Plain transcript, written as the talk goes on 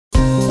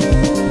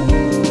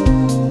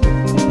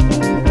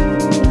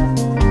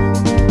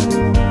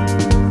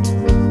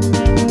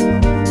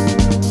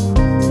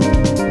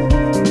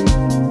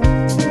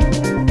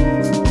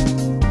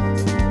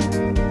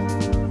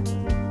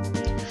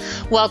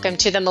Welcome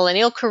to the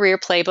Millennial Career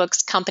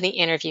Playbook's company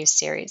interview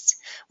series,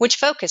 which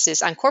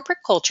focuses on corporate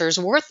cultures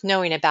worth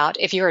knowing about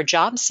if you're a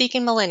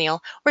job-seeking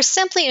millennial or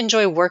simply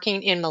enjoy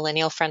working in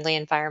millennial-friendly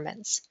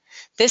environments.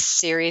 This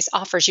series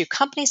offers you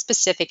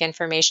company-specific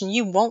information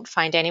you won't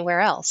find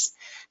anywhere else,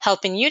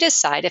 helping you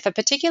decide if a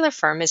particular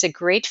firm is a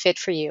great fit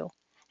for you,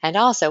 and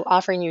also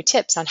offering you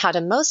tips on how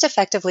to most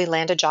effectively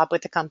land a job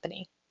with the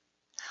company.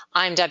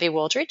 I'm Debbie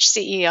Wooldridge,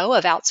 CEO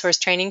of outsourced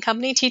training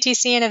company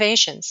TTC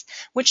Innovations,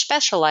 which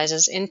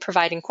specializes in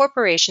providing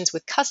corporations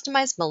with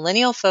customized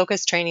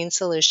millennial-focused training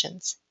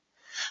solutions.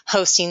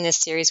 Hosting this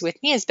series with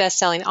me is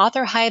best-selling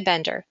author Hy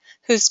Bender,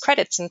 whose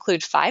credits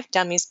include 5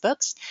 Dummies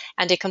books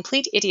and a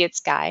complete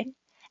idiot's guide,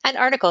 and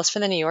articles for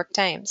the New York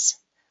Times.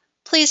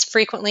 Please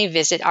frequently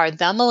visit our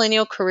The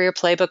Millennial Career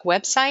Playbook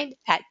website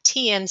at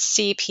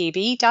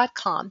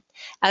tmcpb.com,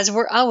 as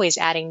we're always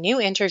adding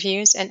new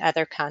interviews and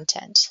other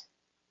content.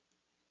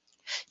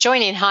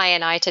 Joining Hy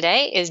and I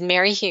today is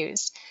Mary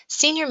Hughes,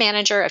 Senior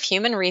Manager of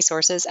Human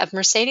Resources of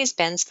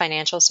Mercedes-Benz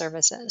Financial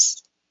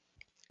Services.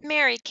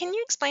 Mary, can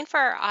you explain for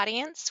our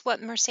audience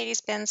what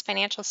Mercedes-Benz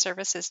Financial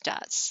Services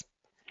does?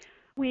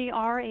 We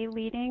are a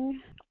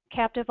leading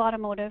captive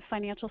automotive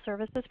financial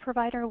services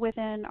provider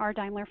within our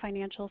Daimler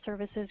Financial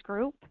Services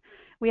Group.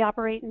 We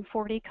operate in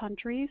 40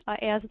 countries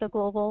as the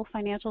global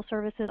financial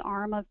services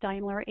arm of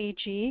Daimler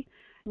AG,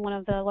 one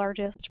of the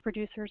largest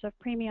producers of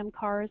premium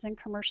cars and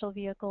commercial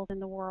vehicles in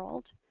the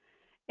world.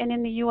 And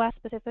in the U.S.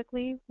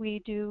 specifically,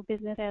 we do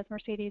business as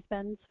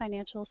Mercedes-Benz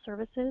Financial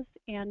Services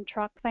and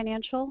Truck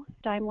Financial,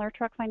 Daimler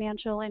Truck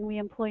Financial, and we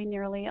employ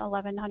nearly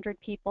 1,100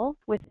 people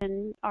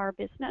within our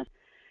business.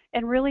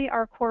 And really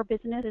our core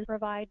business is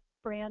provide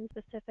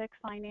brand-specific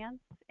finance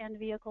and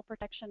vehicle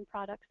protection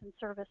products and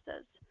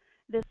services.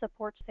 This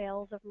supports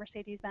sales of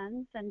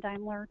Mercedes-Benz and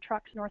Daimler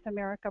Trucks North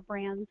America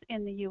brands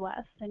in the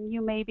U.S. And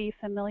you may be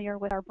familiar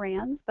with our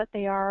brands, but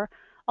they are,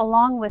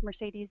 along with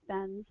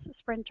Mercedes-Benz,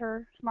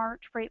 Sprinter, Smart,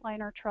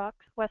 Freightliner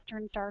trucks,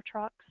 Western Star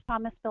trucks,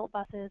 Thomas Built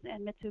buses,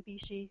 and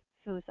Mitsubishi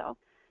Fuso.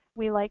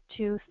 We like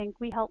to think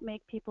we help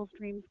make people's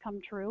dreams come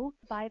true.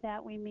 By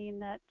that, we mean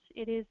that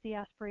it is the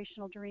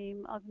aspirational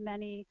dream of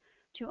many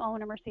to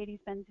own a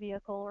Mercedes-Benz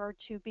vehicle or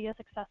to be a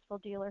successful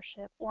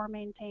dealership or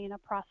maintain a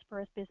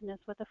prosperous business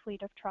with a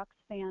fleet of trucks,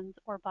 vans,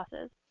 or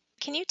buses.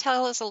 Can you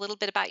tell us a little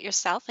bit about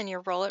yourself and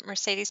your role at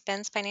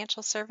Mercedes-Benz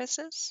Financial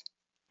Services?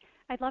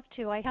 I'd love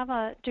to. I have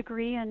a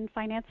degree in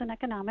finance and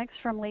economics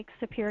from Lake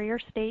Superior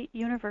State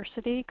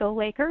University, go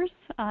Lakers,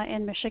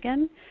 in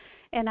Michigan.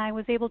 And I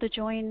was able to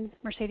join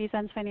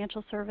Mercedes-Benz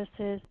Financial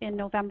Services in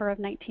November of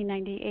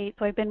 1998.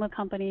 So I've been with the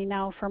company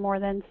now for more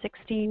than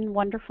 16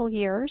 wonderful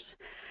years.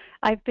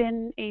 I've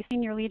been a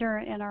senior leader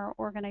in our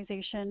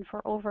organization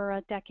for over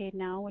a decade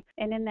now,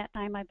 and in that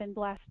time I've been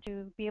blessed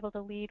to be able to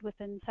lead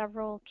within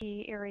several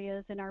key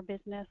areas in our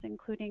business,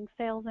 including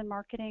sales and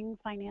marketing,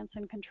 finance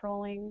and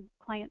controlling,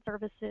 client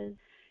services.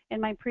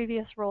 And my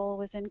previous role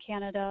was in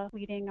Canada,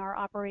 leading our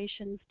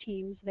operations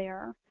teams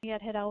there.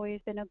 It had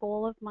always been a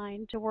goal of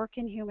mine to work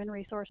in human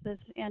resources,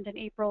 and in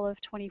April of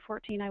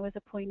 2014 I was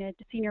appointed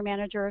Senior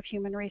Manager of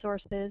Human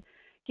Resources,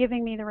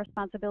 giving me the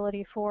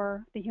responsibility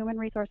for the human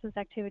resources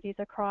activities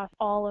across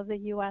all of the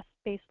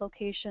U.S.-based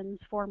locations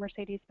for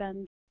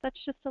Mercedes-Benz.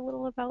 That's just a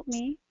little about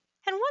me.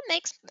 And what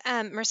makes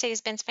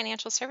Mercedes-Benz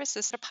Financial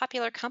Services a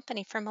popular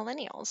company for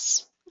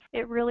millennials?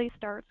 It really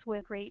starts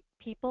with great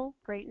people,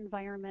 great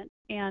environment,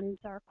 and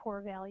our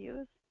core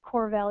values.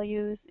 Core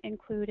values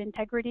include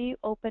integrity,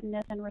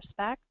 openness, and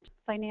respect,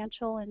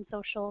 financial and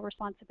social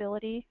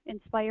responsibility,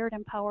 inspired,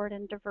 empowered,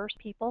 and diverse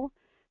people,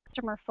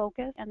 customer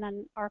focus, and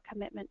then our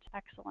commitment to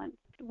excellence.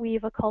 We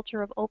have a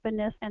culture of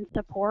openness and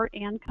support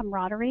and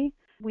camaraderie.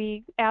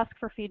 We ask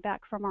for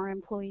feedback from our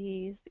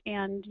employees,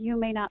 and you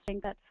may not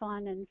think that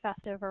fun and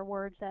festive are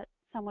words that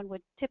someone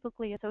would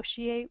typically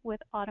associate with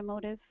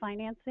automotive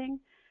financing.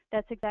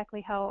 That's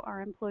exactly how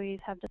our employees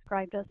have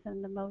described us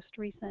in the most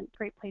recent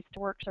Great Place to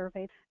Work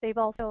survey. They've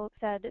also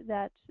said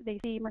that they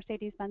see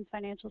Mercedes-Benz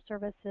Financial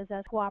Services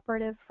as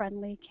cooperative,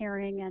 friendly,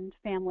 caring, and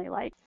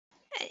family-like.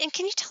 And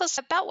can you tell us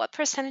about what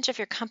percentage of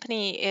your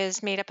company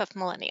is made up of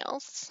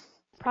millennials?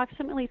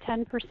 Approximately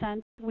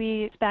 10%.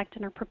 We expect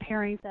and are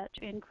preparing that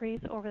to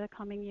increase over the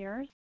coming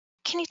years.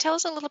 Can you tell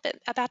us a little bit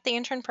about the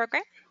intern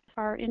program?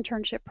 Our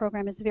internship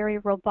program is very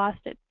robust.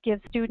 It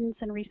gives students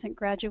and recent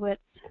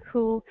graduates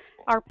who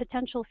are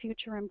potential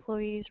future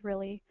employees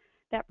really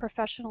that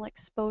professional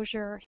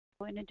exposure.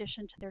 In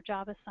addition to their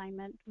job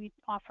assignment, we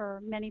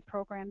offer many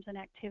programs and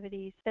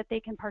activities that they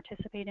can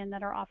participate in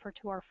that are offered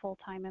to our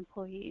full-time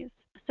employees.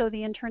 So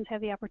the interns have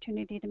the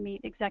opportunity to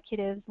meet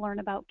executives, learn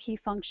about key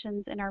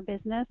functions in our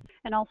business,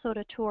 and also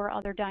to tour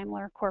other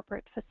Daimler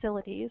corporate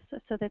facilities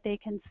so that they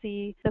can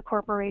see the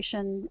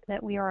corporation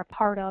that we are a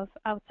part of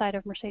outside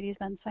of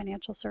Mercedes-Benz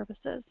Financial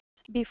Services.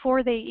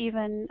 Before they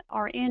even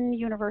are in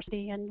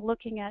university and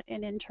looking at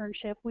an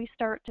internship, we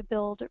start to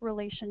build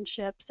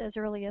relationships as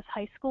early as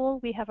high school.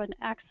 We have an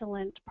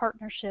excellent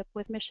partnership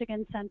with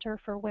Michigan Center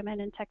for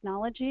Women in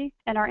Technology,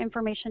 and our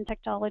information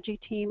technology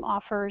team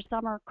offers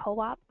summer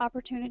co-op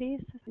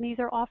opportunities. And these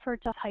are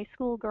offered to high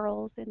school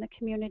girls in the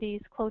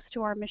communities close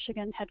to our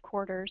Michigan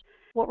headquarters.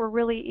 What we're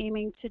really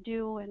aiming to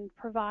do and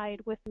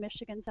provide with the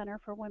Michigan Center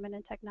for Women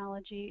in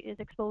Technology is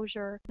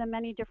exposure to the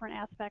many different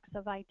aspects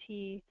of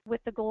IT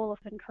with the goal of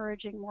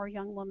encouraging more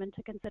young women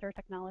to consider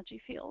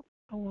technology fields.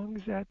 How long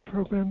has that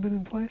program been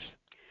in place?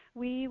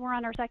 We were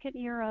on our second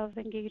year of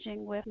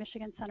engaging with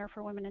Michigan Center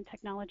for Women in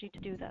Technology to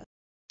do this.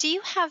 Do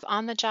you have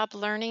on-the-job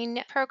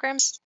learning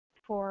programs?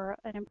 For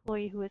an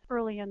employee who is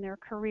early in their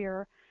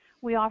career,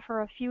 we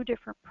offer a few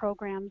different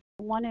programs.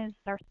 One is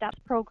our STEPS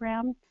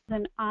program,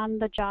 an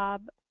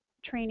on-the-job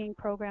training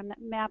program that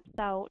maps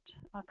out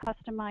a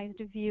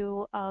customized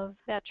view of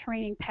that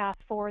training path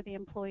for the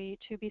employee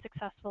to be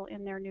successful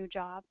in their new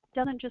job. It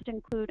doesn't just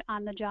include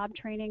on-the-job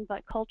training,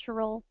 but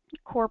cultural,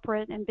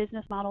 corporate, and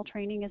business model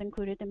training is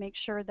included to make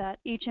sure that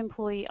each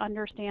employee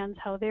understands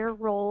how their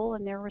role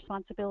and their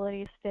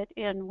responsibilities fit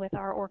in with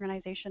our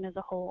organization as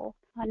a whole.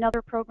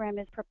 Another program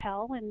is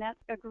Propel, and that's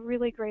a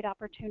really great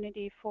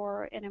opportunity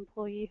for an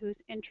employee who's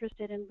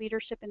interested in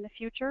leadership in the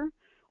future,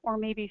 or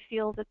maybe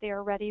feels that they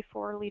are ready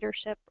for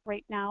leadership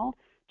right now,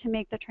 to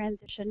make the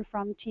transition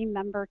from team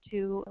member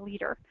to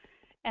leader.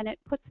 And it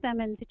puts them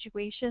in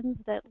situations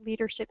that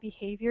leadership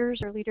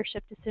behaviors or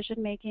leadership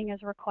decision making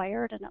is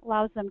required, and it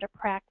allows them to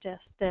practice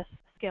this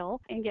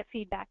skill and get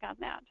feedback on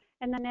that.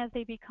 And then as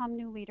they become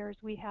new leaders,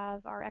 we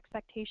have our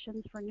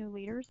Expectations for New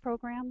Leaders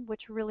program,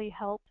 which really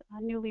helps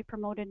newly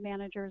promoted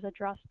managers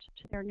adjust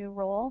to their new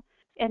role.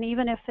 And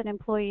even if an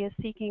employee is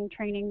seeking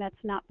training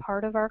that's not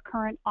part of our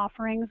current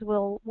offerings,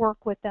 we'll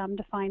work with them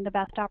to find the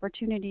best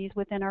opportunities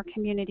within our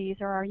communities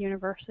or our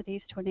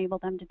universities to enable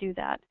them to do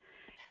that.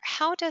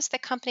 How does the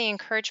company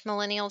encourage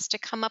millennials to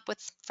come up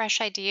with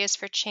fresh ideas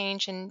for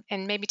change and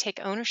maybe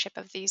take ownership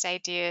of these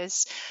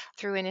ideas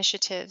through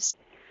initiatives?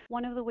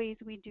 One of the ways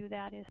we do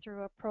that is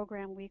through a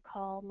program we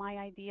call My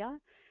Idea,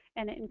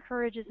 and it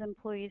encourages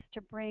employees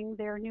to bring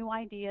their new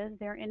ideas,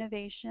 their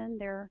innovation,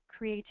 their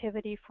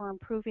creativity for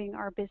improving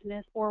our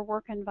business or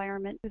work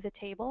environment to the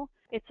table.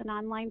 It's an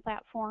online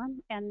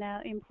platform, and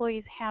the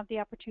employees have the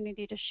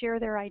opportunity to share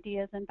their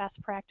ideas and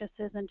best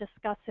practices and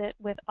discuss it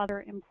with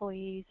other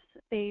employees.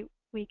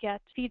 We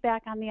get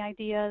feedback on the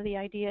idea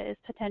is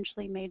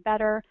potentially made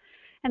better,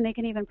 and they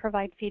can even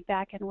provide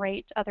feedback and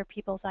rate other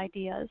people's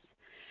ideas.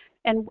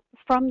 And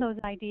from those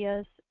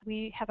ideas,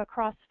 we have a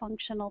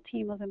cross-functional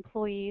team of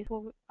employees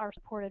who are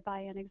supported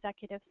by an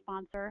executive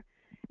sponsor.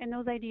 And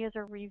those ideas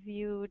are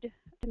reviewed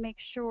to make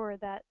sure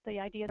that the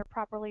ideas are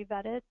properly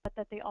vetted, but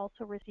that they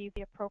also receive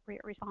the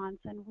appropriate response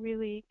and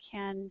really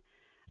can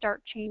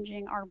start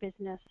changing our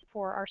business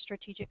for our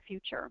strategic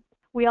future.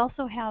 We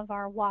also have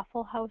our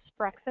Waffle House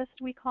breakfast,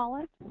 we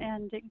call it,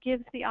 and it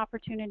gives the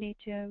opportunity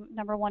to,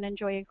 number one,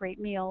 enjoy a great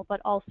meal, but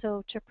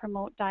also to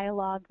promote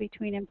dialogue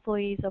between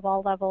employees of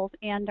all levels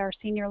and our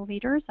senior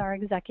leaders, our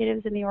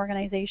executives in the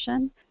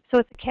organization. So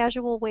it's a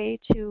casual way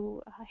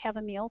to have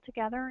a meal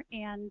together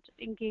and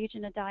engage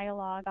in a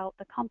dialogue about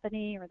the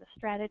company or the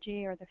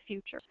strategy or the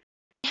future.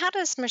 How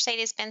does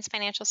Mercedes-Benz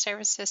Financial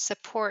Services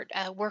support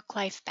a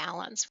work-life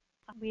balance?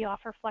 We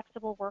offer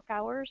flexible work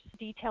hours.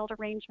 Detailed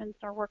arrangements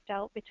are worked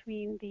out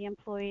between the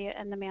employee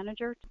and the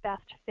manager to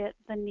best fit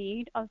the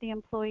need of the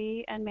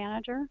employee and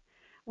manager.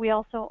 We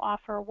also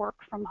offer work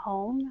from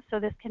home, so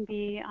this can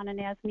be on an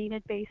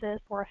as-needed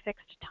basis or a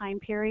fixed time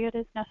period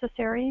as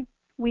necessary.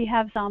 We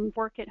have some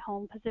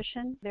work-at-home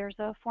positions. There's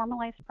a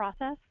formalized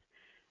process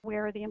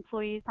where the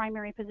employee's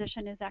primary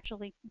position is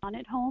actually done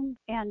at home,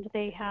 and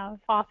they have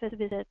office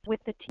visits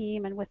with the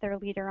team and with their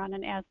leader on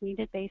an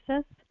as-needed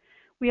basis.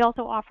 We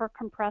also offer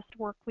compressed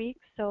work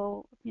weeks,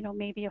 so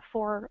maybe a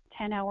 4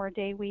 10-hour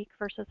day week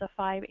versus a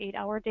 5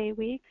 8-hour day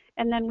week.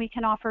 And then we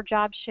can offer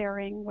job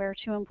sharing where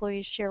two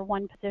employees share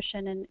one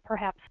position and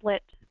perhaps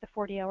split the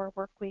 40-hour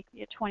work week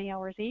at 20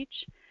 hours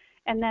each.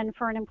 And then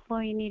for an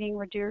employee needing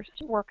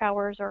reduced work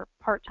hours or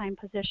part-time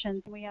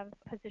positions, we have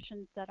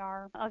positions that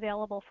are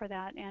available for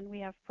that, and we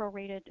have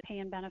prorated pay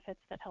and benefits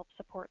that help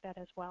support that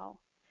as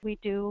well. We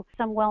do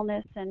some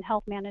wellness and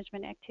health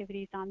management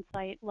activities on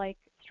site, like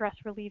stress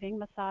relieving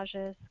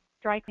massages,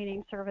 dry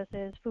cleaning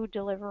services, food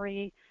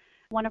delivery.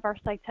 One of our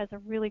sites has a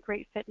really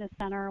great fitness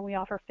center. We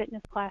offer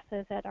fitness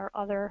classes at our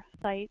other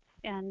sites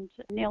and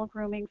nail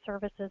grooming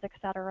services,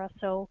 etc.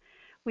 So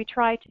we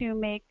try to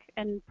make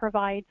and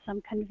provide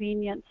some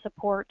convenient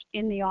support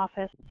in the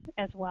office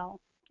as well.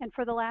 And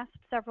for the last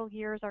several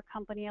years, our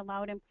company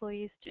allowed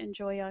employees to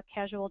enjoy a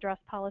casual dress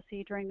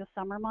policy during the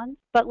summer months.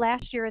 But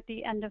last year at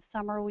the end of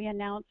summer, we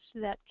announced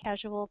that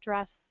casual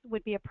dress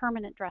would be a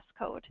permanent dress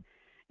code.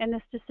 And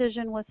this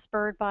decision was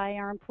spurred by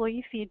our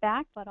employee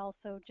feedback, but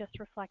also just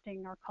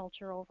reflecting our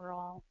culture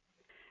overall.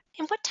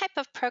 And what type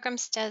of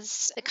programs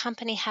does the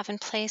company have in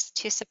place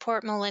to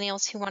support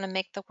millennials who want to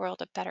make the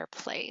world a better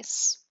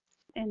place?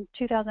 In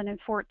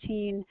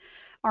 2014,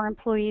 Our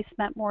employees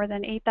spent more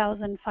than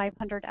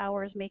 8,500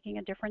 hours making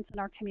a difference in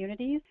our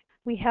communities.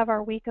 We have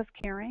our Week of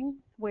Caring,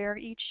 where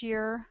each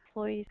year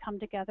employees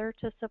come together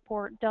to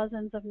support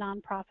dozens of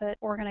nonprofit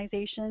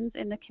organizations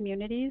in the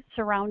communities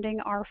surrounding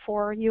our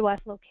 4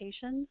 U.S.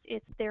 locations.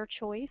 It's their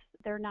choice,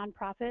 their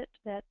nonprofit,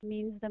 that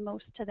means the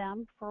most to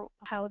them for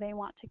how they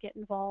want to get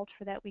involved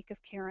for that Week of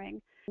Caring.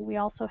 We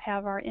also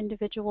have our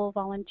Individual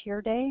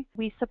Volunteer Day.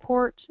 We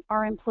support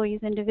our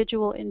employees'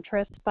 individual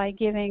interests by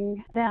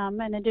giving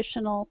them an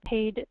additional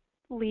paid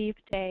leave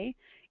day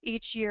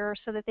each year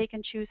so that they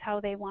can choose how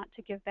they want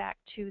to give back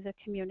to the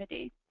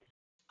community.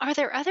 Are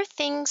there other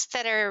things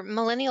that are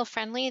millennial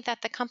friendly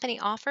that the company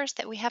offers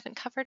that we haven't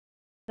covered?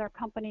 Our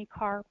company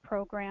car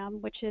program,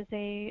 which is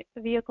a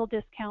vehicle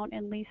discount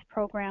and lease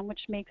program,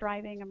 which makes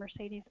driving a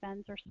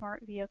Mercedes-Benz or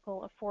smart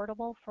vehicle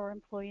affordable for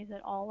employees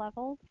at all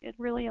levels. It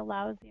really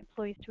allows the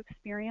employees to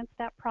experience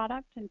that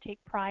product and take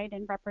pride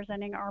in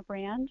representing our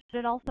brand.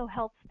 It also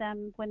helps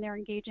them when they're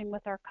engaging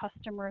with our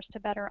customers to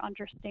better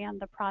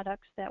understand the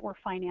products that we're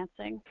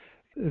financing.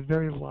 A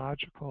very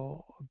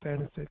logical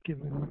benefit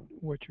given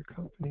what your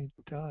company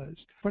does.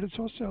 But it's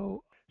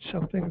also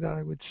something that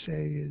I would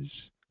say is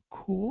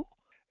cool.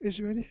 Is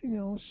there anything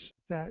else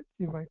that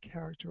you might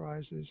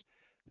characterize as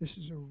this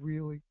is a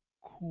really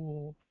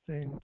cool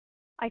thing?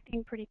 I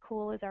think pretty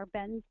cool is our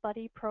Ben's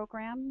Buddy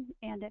program,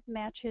 and it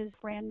matches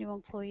brand new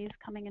employees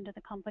coming into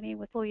the company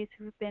with employees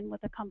who've been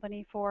with the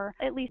company for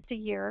at least a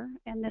year.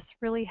 And this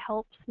really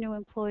helps new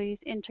employees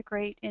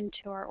integrate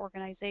into our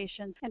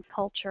organization and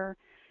culture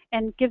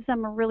and gives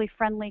them a really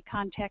friendly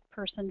contact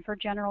person for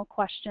general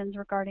questions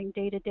regarding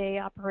day-to-day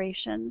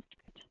operations.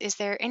 Is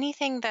there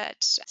anything that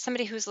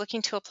somebody who's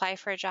looking to apply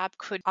for a job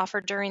could offer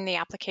during the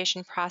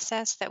application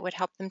process that would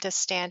help them to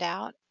stand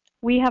out?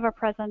 We have a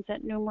presence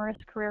at numerous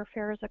career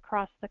fairs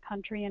across the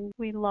country, and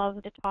we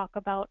love to talk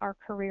about our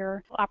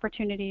career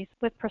opportunities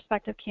with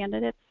prospective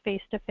candidates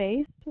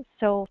face-to-face.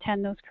 So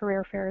attend those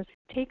career fairs.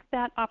 Take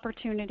that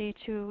opportunity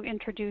to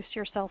introduce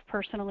yourself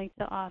personally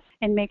to us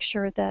and make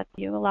sure that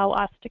you allow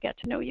us to get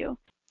to know you.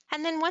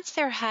 And then once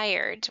they're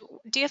hired,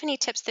 do you have any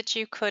tips that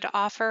you could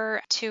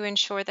offer to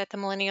ensure that the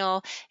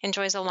millennial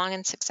enjoys a long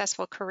and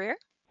successful career?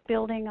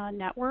 Building a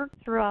network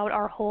throughout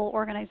our whole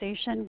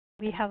organization.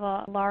 We have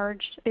a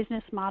large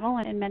business model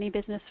and many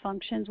business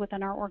functions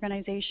within our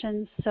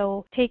organizations.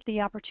 So take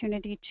the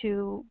opportunity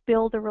to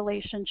build the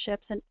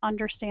relationships and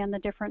understand the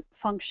different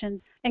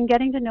functions and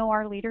getting to know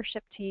our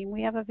leadership team.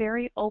 We have a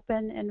very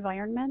open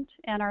environment,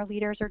 and our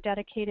leaders are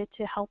dedicated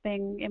to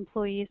helping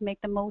employees make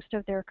the most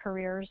of their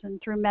careers,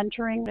 and through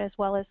mentoring as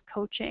well as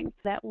coaching.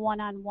 That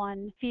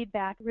one-on-one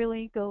feedback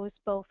really goes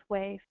both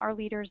ways. Our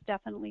leaders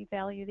definitely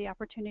value the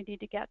opportunity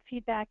to get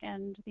feedback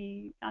and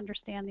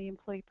understand the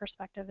employee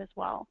perspective as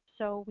well.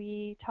 So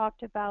we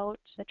talked about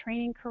the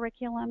training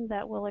curriculum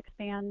that will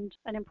expand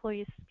an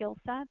employee's skill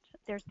set.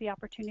 There's the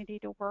opportunity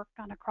to work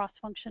on a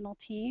cross-functional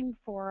team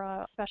for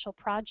a special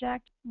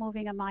project,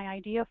 moving a My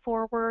Idea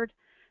forward,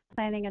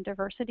 planning a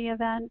diversity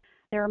event.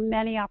 There are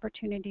many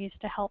opportunities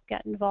to help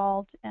get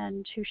involved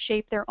and to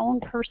shape their own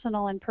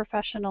personal and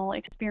professional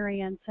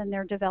experience and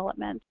their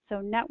development.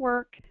 So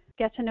network,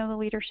 get to know the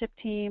leadership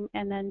team,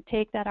 and then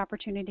take that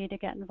opportunity to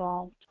get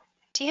involved.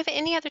 Do you have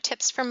any other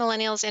tips for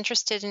millennials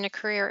interested in a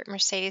career at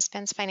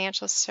Mercedes-Benz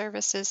Financial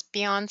Services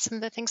beyond some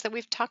of the things that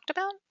we've talked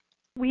about?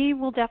 We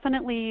will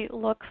definitely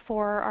look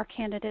for our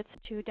candidates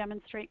to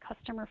demonstrate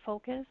customer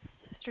focus,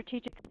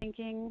 strategic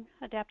thinking,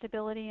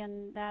 adaptability,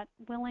 and that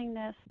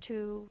willingness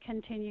to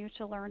continue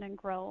to learn and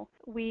grow.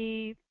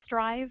 We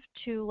strive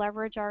to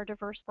leverage our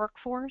diverse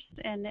workforce,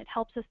 and it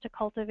helps us to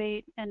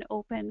cultivate an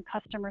open,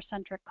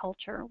 customer-centric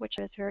culture, which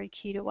is very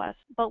key to us.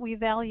 But we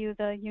value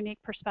the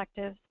unique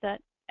perspectives that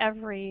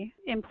every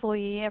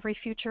employee, every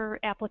future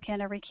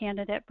applicant, every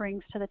candidate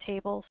brings to the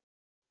table.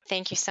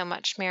 Thank you so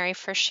much, Mary,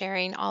 for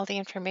sharing all the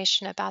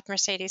information about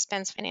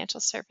Mercedes-Benz Financial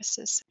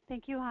Services.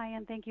 Thank you, Hi,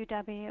 and thank you,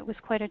 Debbie. It was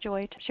quite a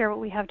joy to share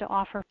what we have to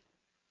offer.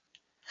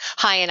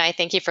 Hi, and I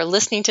thank you for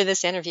listening to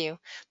this interview.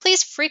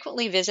 Please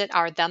frequently visit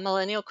our The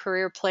Millennial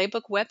Career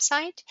Playbook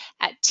website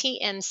at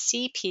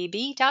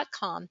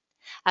tmcpb.com,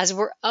 as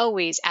we're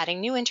always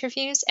adding new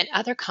interviews and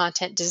other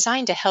content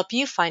designed to help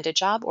you find a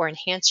job or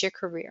enhance your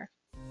career.